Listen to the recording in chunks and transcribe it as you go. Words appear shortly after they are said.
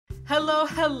Hello,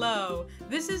 hello!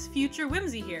 This is future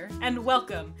Whimsy here, and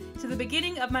welcome to the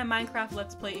beginning of my Minecraft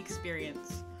Let's Play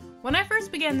experience. When I first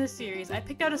began this series, I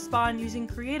picked out a spawn using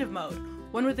creative mode,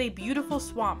 one with a beautiful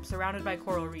swamp surrounded by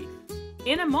coral reef.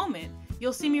 In a moment,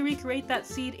 you'll see me recreate that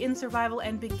seed in survival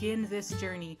and begin this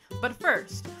journey. But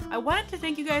first, I wanted to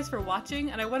thank you guys for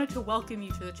watching, and I wanted to welcome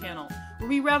you to the channel, where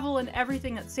we revel in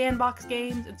everything that sandbox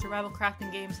games and survival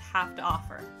crafting games have to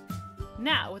offer.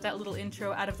 Now, with that little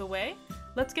intro out of the way,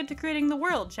 let's get to creating the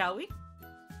world, shall we?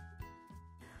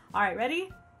 Alright, ready?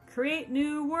 Create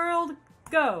new world,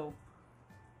 go!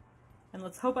 And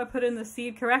let's hope I put in the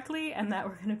seed correctly and that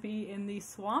we're going to be in the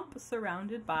swamp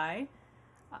surrounded by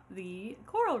the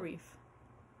coral reef.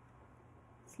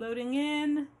 It's loading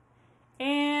in.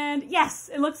 And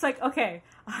yes! It looks like, okay,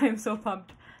 I am so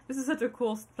pumped. This is such a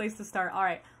cool place to start.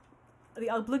 Alright. The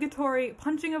obligatory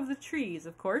punching of the trees,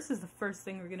 of course, is the first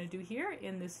thing we're going to do here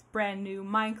in this brand new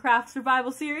Minecraft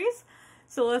survival series.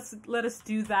 So let us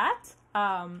do that.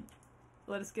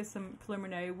 Let us get some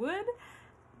preliminary wood.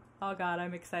 Oh god,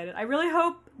 I'm excited. I really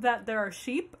hope that there are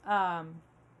sheep, because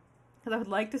I would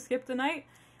like to skip the night.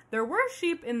 There were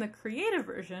sheep in the creative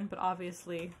version, but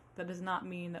obviously that does not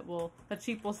mean that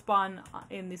sheep will spawn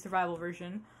in the survival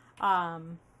version.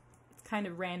 Kind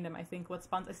of random, I think, what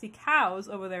spawns. I see cows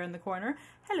over there in the corner.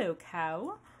 Hello,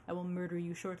 cow. I will murder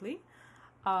you shortly.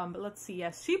 But let's see.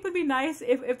 Yes, sheep would be nice.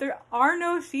 If there are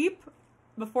no sheep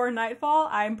before nightfall,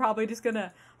 I'm probably just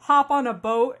gonna hop on a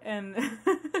boat and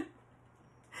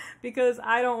because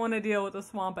I don't want to deal with the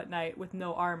swamp at night with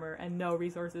no armor and no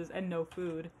resources and no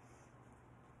food.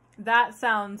 That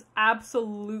sounds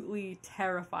absolutely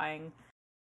terrifying.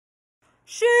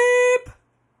 Sheep!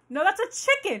 No, that's a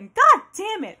chicken! God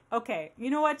damn it! Okay, you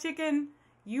know what, chicken?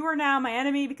 You are now my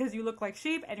enemy because you look like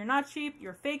sheep, and you're not sheep,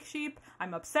 you're fake sheep.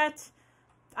 I'm upset.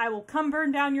 I will come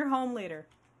burn down your home later.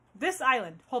 This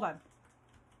island. Hold on.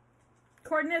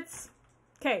 Coordinates.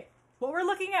 Okay, what we're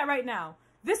looking at right now.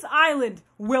 This island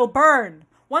will burn.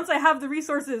 Once I have the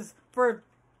resources for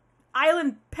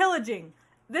island pillaging,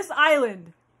 this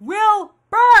island will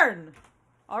burn!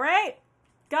 Alright?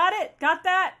 Got it? Got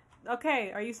that?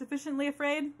 Okay, are you sufficiently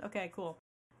afraid? Okay, cool.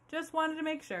 Just wanted to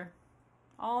make sure.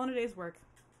 All in a day's work.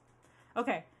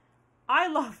 Okay. I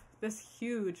love this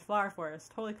huge flower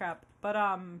forest. Holy crap. But,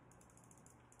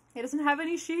 it doesn't have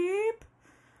any sheep.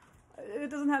 It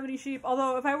doesn't have any sheep.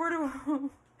 Although, if I were to...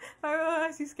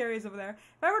 I see scaries over there.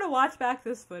 If I were to watch back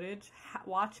this footage,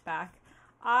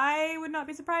 I would not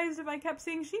be surprised if I kept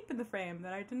seeing sheep in the frame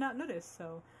that I did not notice,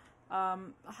 so...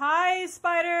 hi,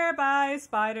 spider! Bye,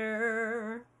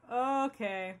 spider!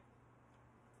 Okay.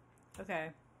 Okay.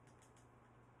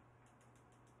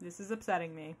 This is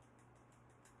upsetting me.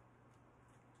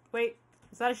 Wait,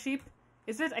 is that a sheep?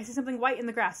 Is it? I see something white in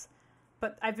the grass.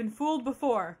 But I've been fooled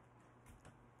before.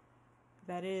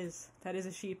 That is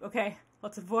a sheep. Okay,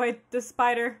 let's avoid this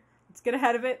spider. Let's get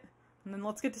ahead of it. And then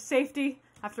let's get to safety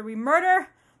after we murder.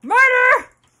 Murder!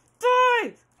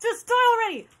 Die! Just die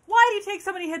already! Why do you take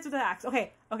so many hits with an axe?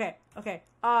 Okay.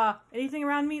 Anything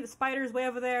around me? The spider's way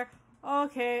over there.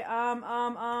 Okay,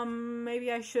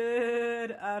 maybe I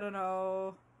should, I don't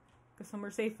know, go somewhere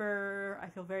safer. I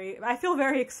feel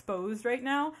very exposed right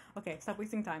now. Okay, stop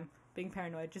wasting time being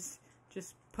paranoid. Just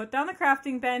put down the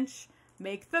crafting bench,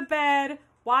 make the bed.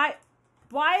 Why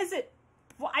is it,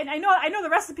 I know the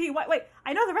recipe. Wait,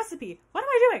 I know the recipe. What am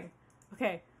I doing?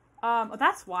 Okay,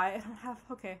 that's why I don't have,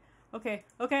 okay. Okay.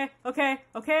 Okay.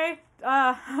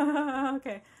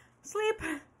 Sleep.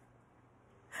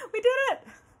 We did it.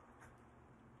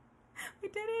 We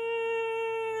did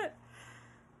it.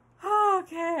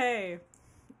 Okay.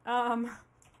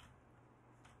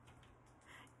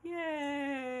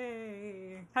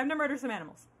 Yay. Time to murder some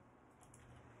animals.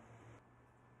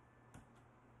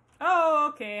 Oh,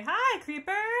 okay. Hi,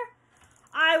 creeper.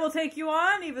 I will take you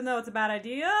on, even though it's a bad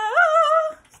idea.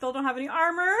 Still don't have any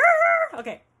armor.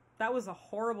 Okay. That was a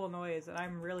horrible noise, and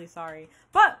I'm really sorry.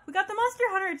 But we got the Monster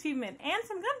Hunter achievement and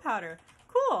some gunpowder.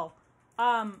 Cool.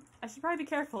 I should probably be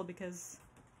careful because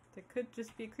there could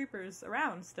just be creepers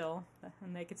around still,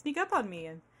 and they could sneak up on me,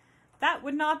 and that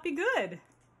would not be good.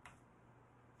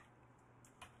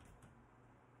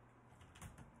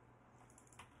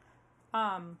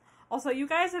 Also, you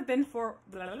guys have been for...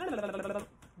 I know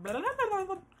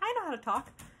how to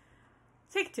talk.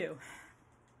 Take two.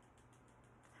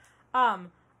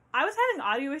 I was having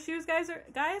audio issues, guys,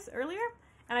 earlier,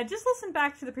 and I just listened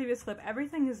back to the previous clip.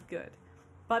 Everything is good.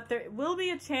 But there will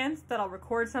be a chance that I'll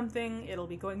record something, it'll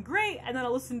be going great, and then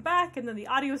I'll listen back, and then the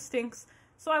audio stinks.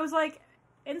 So I was like,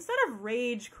 instead of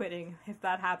rage quitting, if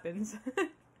that happens,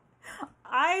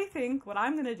 I think what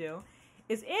I'm gonna do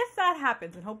is if that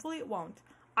happens, and hopefully it won't,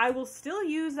 I will still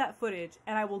use that footage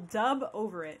and I will dub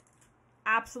over it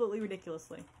absolutely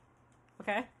ridiculously.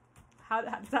 Okay?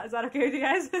 Is that okay with you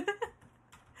guys?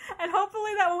 And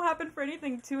hopefully that won't happen for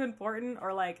anything too important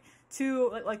or like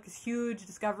too like this huge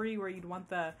discovery where you'd want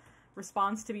the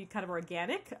response to be kind of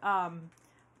organic.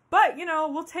 But you know,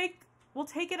 we'll take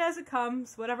it as it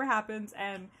comes, whatever happens.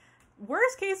 And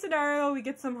worst case scenario, we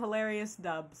get some hilarious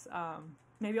dubs.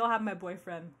 Maybe I'll have my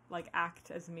boyfriend like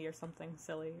act as me or something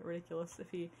silly, ridiculous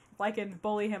if I can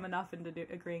bully him enough into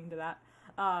agreeing to that.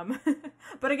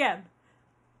 But again,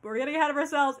 we're getting ahead of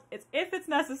ourselves. It's if it's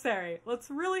necessary.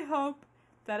 Let's really hope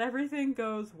that everything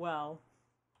goes well.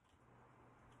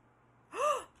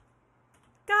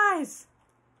 Guys!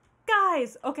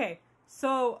 Okay,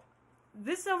 so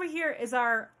this over here is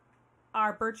our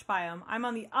birch biome. I'm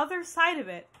on the other side of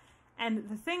it, and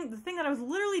the thing that I was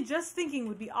literally just thinking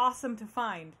would be awesome to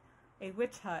find. A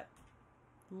witch hut.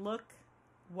 Look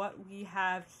what we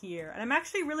have here. And I'm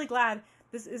actually really glad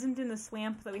this isn't in the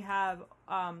swamp that we have,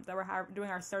 that we're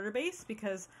doing our starter base,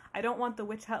 because I don't want the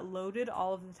witch hut loaded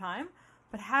all of the time.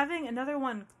 But having another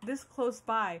one this close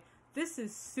by, this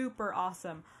is super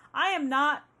awesome. I am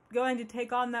not going to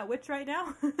take on that witch right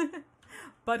now,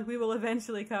 but we will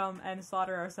eventually come and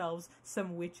slaughter ourselves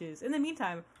some witches. In the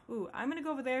meantime, ooh, I'm going to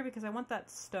go over there because I want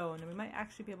that stone, and we might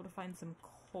actually be able to find some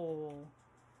coal.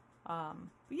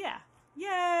 Yeah.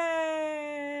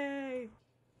 Yay!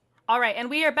 Alright, and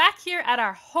we are back here at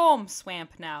our home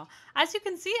swamp now. As you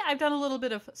can see, I've done a little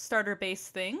bit of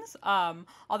starter-based things. All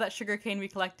that sugarcane we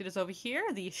collected is over here.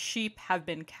 The sheep have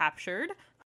been captured.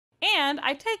 And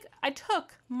I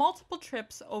took multiple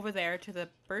trips over there to the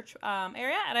birch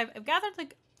area, and I've gathered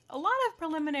like a lot of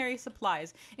preliminary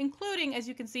supplies, including, as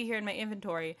you can see here in my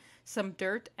inventory, some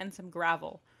dirt and some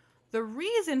gravel. The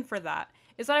reason for that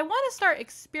is that I want to start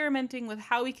experimenting with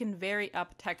how we can vary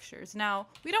up textures. Now,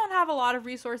 we don't have a lot of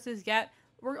resources yet.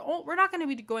 We're not going to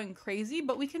be going crazy,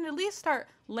 but we can at least start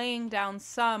laying down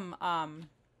some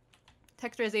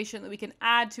texturization that we can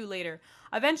add to later.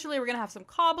 Eventually, we're going to have some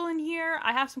cobble in here.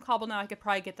 I have some cobble now. I could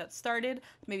probably get that started.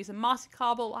 Maybe some mossy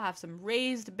cobble. We'll have some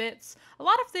raised bits. A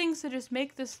lot of things to just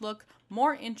make this look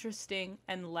more interesting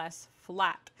and less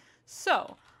flat.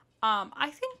 So, I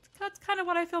think that's kind of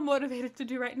what I feel motivated to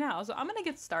do right now. So I'm going to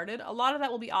get started. A lot of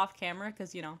that will be off camera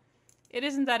because, you know, it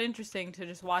isn't that interesting to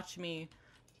just watch me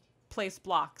place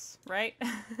blocks, right?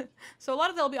 So a lot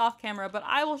of that will be off camera, but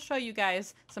I will show you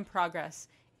guys some progress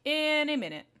in a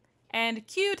minute. And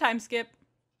cue time skip.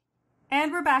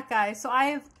 And we're back, guys. So I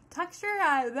have Take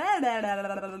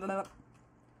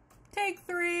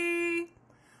 3.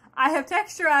 I have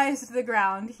texturized the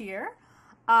ground here.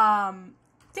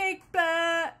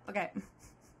 Okay.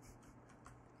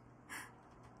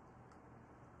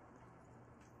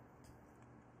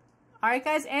 Alright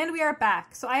guys, and we are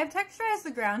back. So I have texturized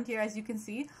the ground here, as you can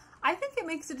see. I think it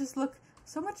makes it just look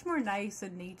so much more nice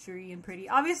and naturey and pretty.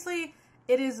 Obviously,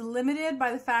 it is limited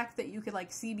by the fact that you could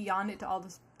like see beyond it to all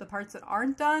the parts that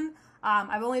aren't done.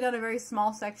 I've only done a very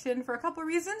small section for a couple of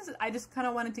reasons. I just kind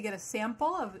of wanted to get a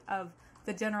sample of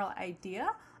the general idea.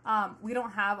 We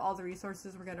don't have all the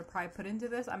resources we're going to probably put into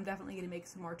this. I'm definitely going to make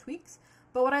some more tweaks.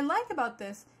 But what I like about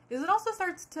this is it also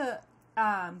starts to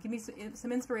give me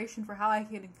some inspiration for how I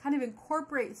can kind of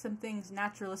incorporate some things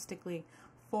naturalistically.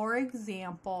 For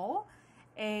example,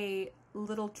 a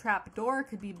little trap door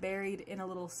could be buried in a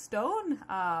little stone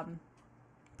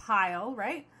pile,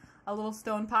 right? A little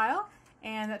stone pile.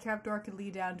 And that trap door could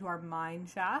lead down to our mine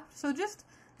shaft. So just...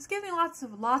 this gives me lots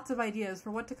of ideas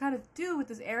for what to kind of do with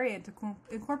this area and to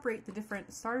incorporate the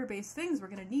different starter-based things we're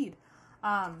going to need.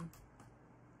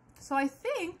 So I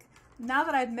think, now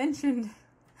that I've mentioned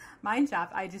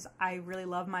mineshaft, I really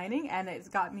love mining, and it's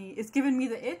given me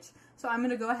the itch, so I'm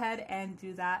going to go ahead and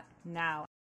do that now.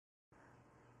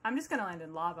 I'm just going to land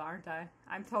in lava, aren't I?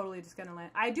 I'm totally just going to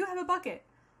land. I do have a bucket.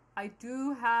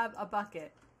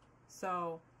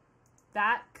 So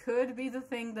that could be the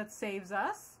thing that saves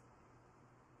us.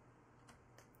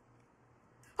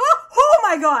 Oh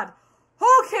my god!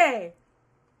 Okay!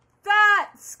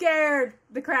 That scared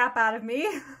the crap out of me.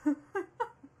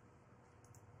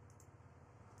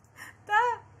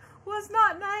 That was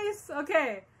not nice.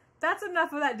 Okay, that's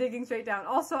enough of that digging straight down.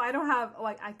 Also, I don't have,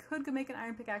 like, I could go make an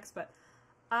iron pickaxe, but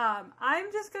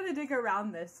I'm just gonna dig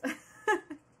around this.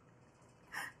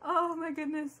 Oh my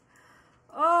goodness.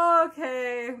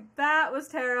 Okay, that was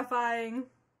terrifying.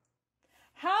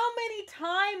 How many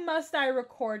times must I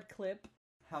record clip?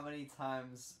 How many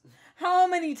times? How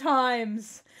many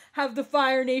times have the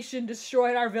Fire Nation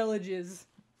destroyed our villages?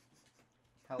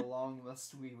 How long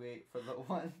must we wait for the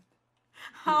one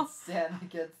How stand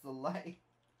against the light?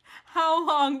 How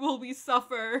long will we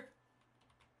suffer?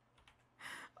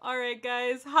 Alright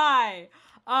guys, hi.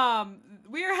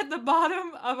 We are at the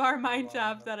bottom of our mine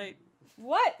shaft that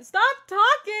What? Stop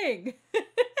talking!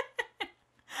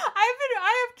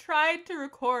 I have tried to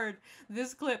record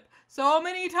this clip so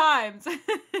many times.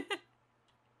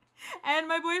 And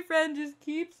my boyfriend just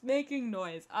keeps making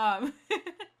noise.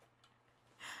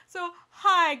 So,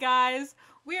 hi guys.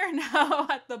 We are now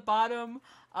at the bottom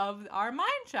of our mine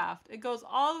shaft. It goes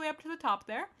all the way up to the top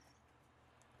there.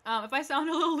 If I sound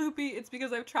a little loopy, it's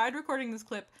because I've tried recording this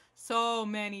clip so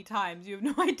many times. You have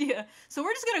no idea. So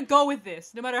we're just gonna go with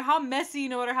this. No matter how messy,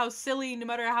 no matter how silly, no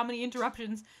matter how many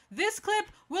interruptions, this clip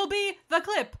will be the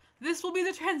clip. This will be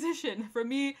the transition from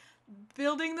me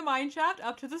building the mine shaft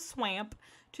up to the swamp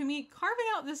to me carving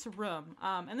out this room.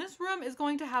 And this room is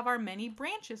going to have our many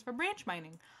branches for branch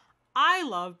mining. I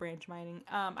love branch mining.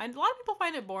 A lot of people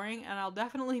find it boring, and I'll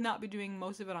definitely not be doing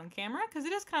most of it on camera because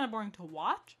it is kind of boring to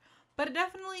watch. But it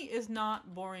definitely is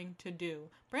not boring to do.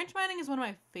 Branch mining is one of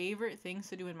my favorite things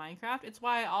to do in Minecraft. It's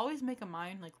why I always make a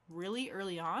mine like really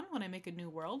early on when I make a new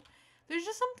world. There's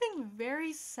just something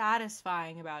very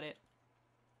satisfying about it.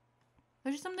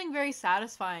 There's just something very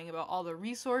satisfying about all the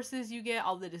resources you get,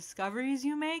 all the discoveries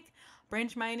you make.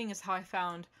 Branch mining is how I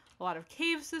found a lot of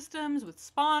cave systems with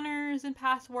spawners in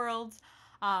past worlds.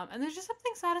 And there's just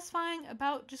something satisfying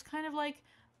about just kind of like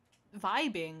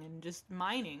vibing and just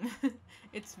mining.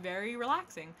 It's very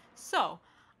relaxing. So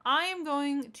I am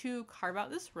going to carve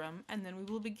out this room and then we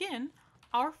will begin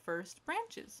our first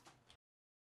branches.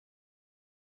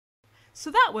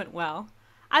 So that went well.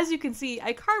 As you can see,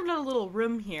 I carved out a little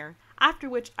room here, after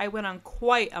which I went on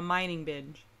quite a mining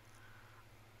binge.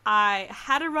 I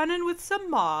had a run-in with some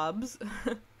mobs,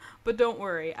 but don't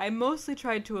worry, I mostly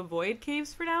tried to avoid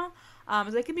caves for now,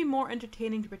 as they can be more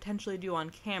entertaining to potentially do on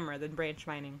camera than branch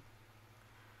mining.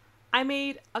 I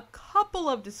made a couple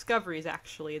of discoveries,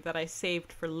 actually, that I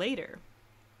saved for later.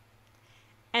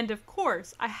 And of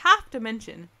course, I have to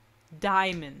mention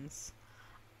diamonds.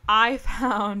 I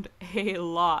found a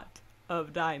lot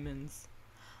of diamonds.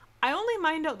 I only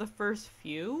mined out the first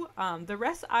few. The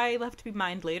rest I left to be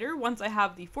mined later once I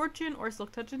have the Fortune or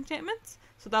Silk Touch enchantments,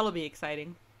 so that'll be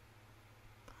exciting.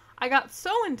 I got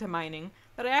so into mining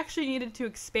that I actually needed to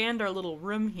expand our little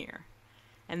room here.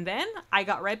 And then I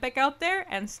got right back out there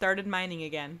and started mining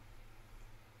again.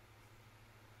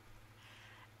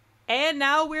 And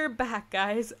now we're back,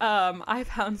 guys. I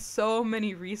found so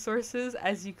many resources,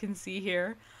 as you can see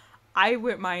here. I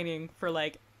went mining for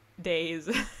like days.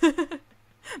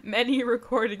 Many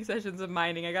recording sessions of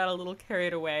mining. I got a little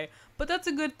carried away. But that's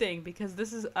a good thing because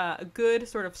this is a good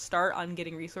sort of start on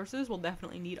getting resources. We'll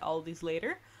definitely need all of these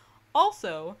later.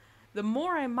 Also, the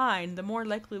more I mine, the more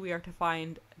likely we are to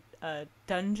find a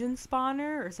dungeon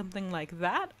spawner or something like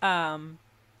that.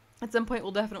 At some point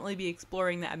we'll definitely be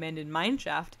exploring that abandoned mine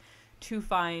shaft to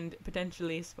find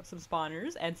potentially some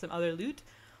spawners and some other loot.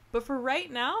 But for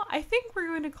right now, I think we're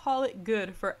going to call it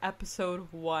good for episode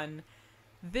 1.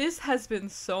 This has been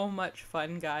so much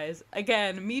fun, guys.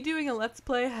 Again, me doing a Let's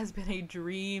Play has been a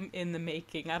dream in the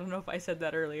making. I don't know if I said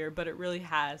that earlier, but it really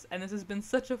has. And this has been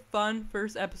such a fun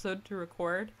first episode to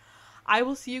record. I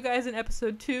will see you guys in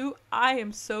episode 2. I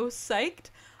am so psyched.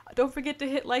 Don't forget to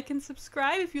hit like and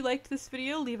subscribe if you liked this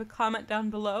video. Leave a comment down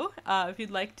below if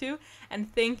you'd like to.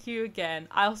 And thank you again.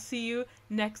 I'll see you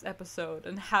next episode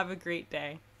and have a great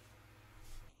day.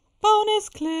 Bonus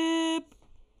clip!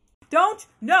 Don't!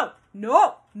 No!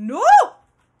 No! No!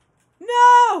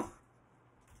 No!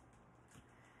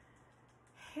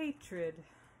 Hatred.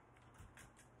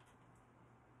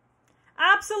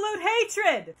 Absolute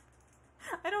hatred!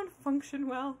 I don't function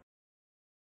well.